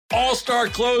All-star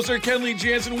closer Kenley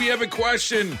Jansen, we have a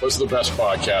question. What's the best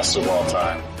podcast of all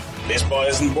time? Baseball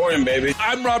isn't boring, baby.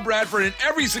 I'm Rob Bradford, and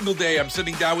every single day I'm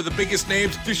sitting down with the biggest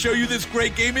names to show you this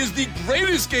great game is the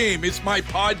greatest game. It's my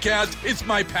podcast. It's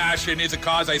my passion. It's a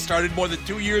cause I started more than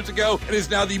 2 years ago and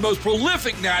is now the most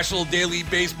prolific national daily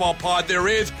baseball pod there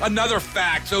is. Another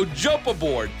fact, so jump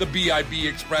aboard the BIB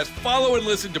Express. Follow and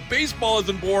listen to Baseball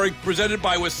Isn't Boring, presented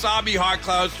by Wasabi Hot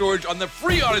Cloud Storage on the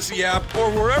free Odyssey app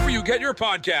or wherever you get your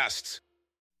podcasts.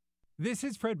 This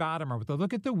is Fred Bottomer with a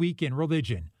look at the week in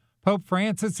religion. Pope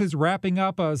Francis is wrapping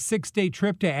up a 6-day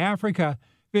trip to Africa,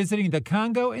 visiting the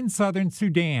Congo and southern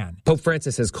Sudan. Pope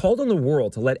Francis has called on the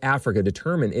world to let Africa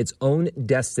determine its own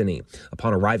destiny.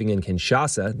 Upon arriving in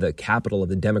Kinshasa, the capital of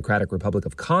the Democratic Republic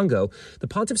of Congo, the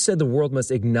pontiff said the world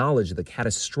must acknowledge the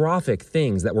catastrophic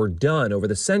things that were done over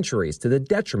the centuries to the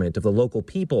detriment of the local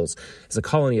peoples. As a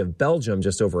colony of Belgium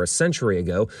just over a century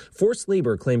ago, forced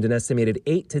labor claimed an estimated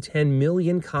 8 to 10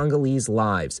 million Congolese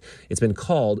lives. It's been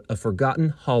called a forgotten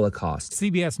Holocaust.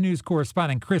 CBS News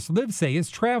correspondent Chris Livesay is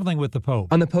traveling with the Pope.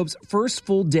 On the Pope's first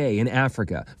full day in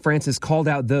Africa, Francis called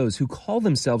out those who call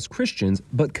themselves Christians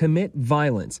but commit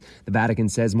violence. The Vatican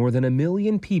says more than 1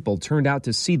 million people turned out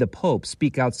to see the Pope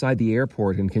speak outside the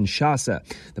airport in Kinshasa.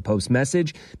 The Pope's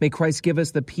message: may Christ give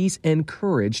us the peace and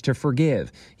courage to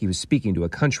forgive. He was speaking to a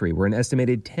country where an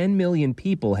estimated 10 million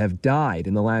people have died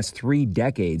in the last 3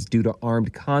 decades due to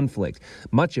armed conflict,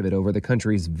 much of it over the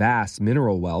country's vast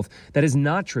mineral wealth that has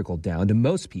not trickled down to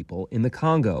most people in the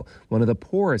Congo, one of the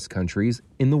poorest countries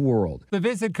in the world. The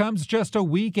visit comes just a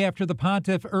week after the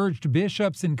pontiff urged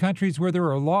bishops in countries where there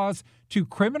are laws to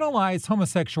criminalize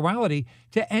homosexuality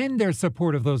to end their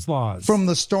support of those laws. From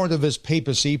the start of his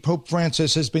papacy, Pope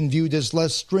Francis has been viewed as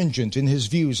less stringent in his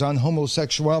views on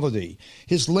homosexuality.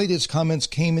 His latest comments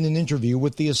came in an interview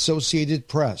with the Associated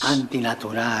Press.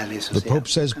 The Pope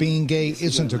says being gay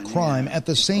isn't a crime. At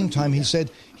the same time, he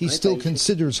said he still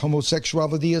considers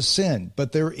homosexuality a sin,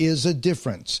 but there is a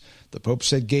difference. The Pope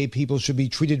said gay people should be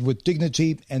treated with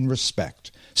dignity and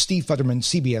respect. Steve Futterman,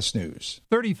 CBS News.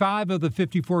 35 of the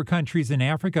 54 countries in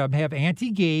Africa have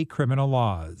anti-gay criminal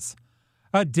laws.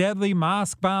 A deadly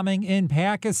mosque bombing in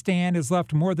Pakistan has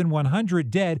left more than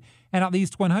 100 dead and at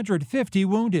least 150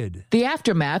 wounded. The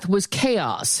aftermath was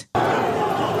chaos.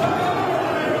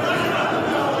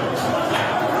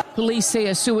 Police say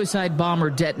a suicide bomber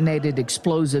detonated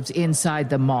explosives inside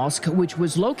the mosque, which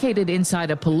was located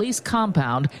inside a police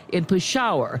compound in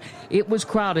Peshawar. It was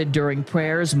crowded during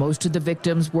prayers. Most of the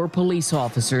victims were police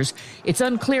officers. It's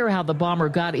unclear how the bomber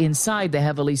got inside the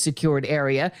heavily secured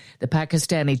area. The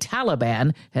Pakistani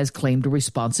Taliban has claimed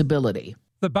responsibility.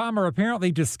 The bomber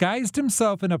apparently disguised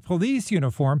himself in a police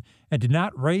uniform and did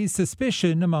not raise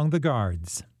suspicion among the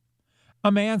guards.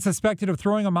 A man suspected of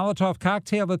throwing a Molotov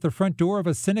cocktail at the front door of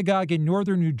a synagogue in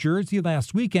northern New Jersey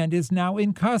last weekend is now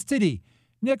in custody.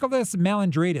 Nicholas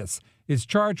Malandradis is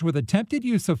charged with attempted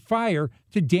use of fire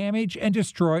to damage and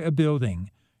destroy a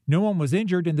building. No one was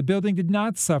injured and the building did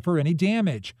not suffer any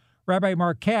damage. Rabbi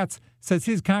Mark Katz says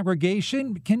his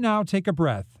congregation can now take a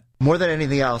breath. More than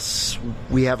anything else,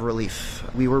 we have relief.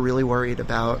 We were really worried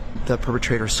about the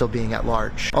perpetrator still being at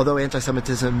large. Although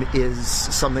anti-Semitism is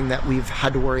something that we've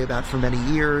had to worry about for many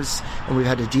years and we've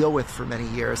had to deal with for many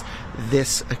years,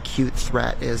 this acute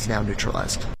threat is now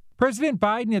neutralized. President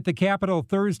Biden at the Capitol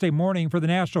Thursday morning for the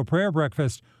National Prayer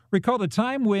Breakfast recalled a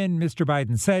time when Mr.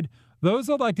 Biden said those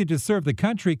elected to serve the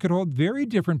country could hold very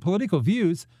different political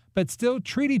views but still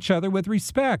treat each other with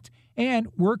respect and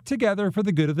work together for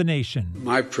the good of the nation.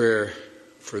 My prayer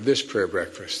for this prayer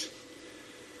breakfast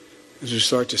is to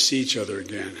start to see each other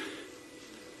again,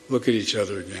 look at each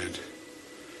other again,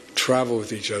 travel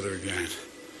with each other again,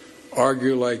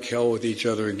 argue like hell with each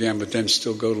other again, but then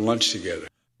still go to lunch together.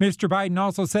 Mr. Biden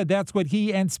also said that's what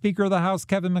he and Speaker of the House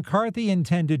Kevin McCarthy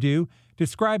intend to do,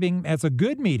 describing as a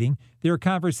good meeting their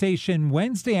conversation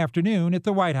Wednesday afternoon at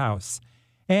the White House.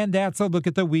 And that's a look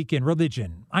at the week in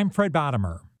religion. I'm Fred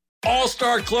Bottomer.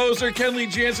 All-star closer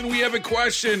Kenley Jansen, we have a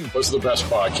question. What's the best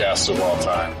podcast of all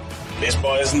time?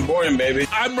 Baseball isn't boring, baby.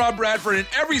 I'm Rob Bradford, and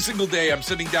every single day I'm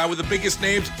sitting down with the biggest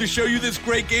names to show you this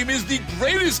great game is the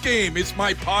greatest game. It's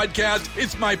my podcast.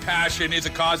 It's my passion. It's a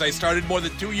cause I started more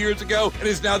than 2 years ago and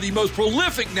is now the most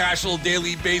prolific national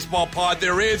daily baseball pod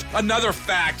there is. Another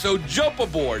fact, so jump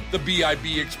aboard the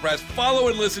BIB Express. Follow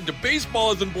and listen to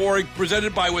Baseball Isn't Boring,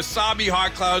 presented by Wasabi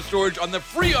Hot Cloud Storage on the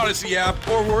free Odyssey app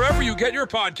or wherever you get your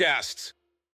podcasts.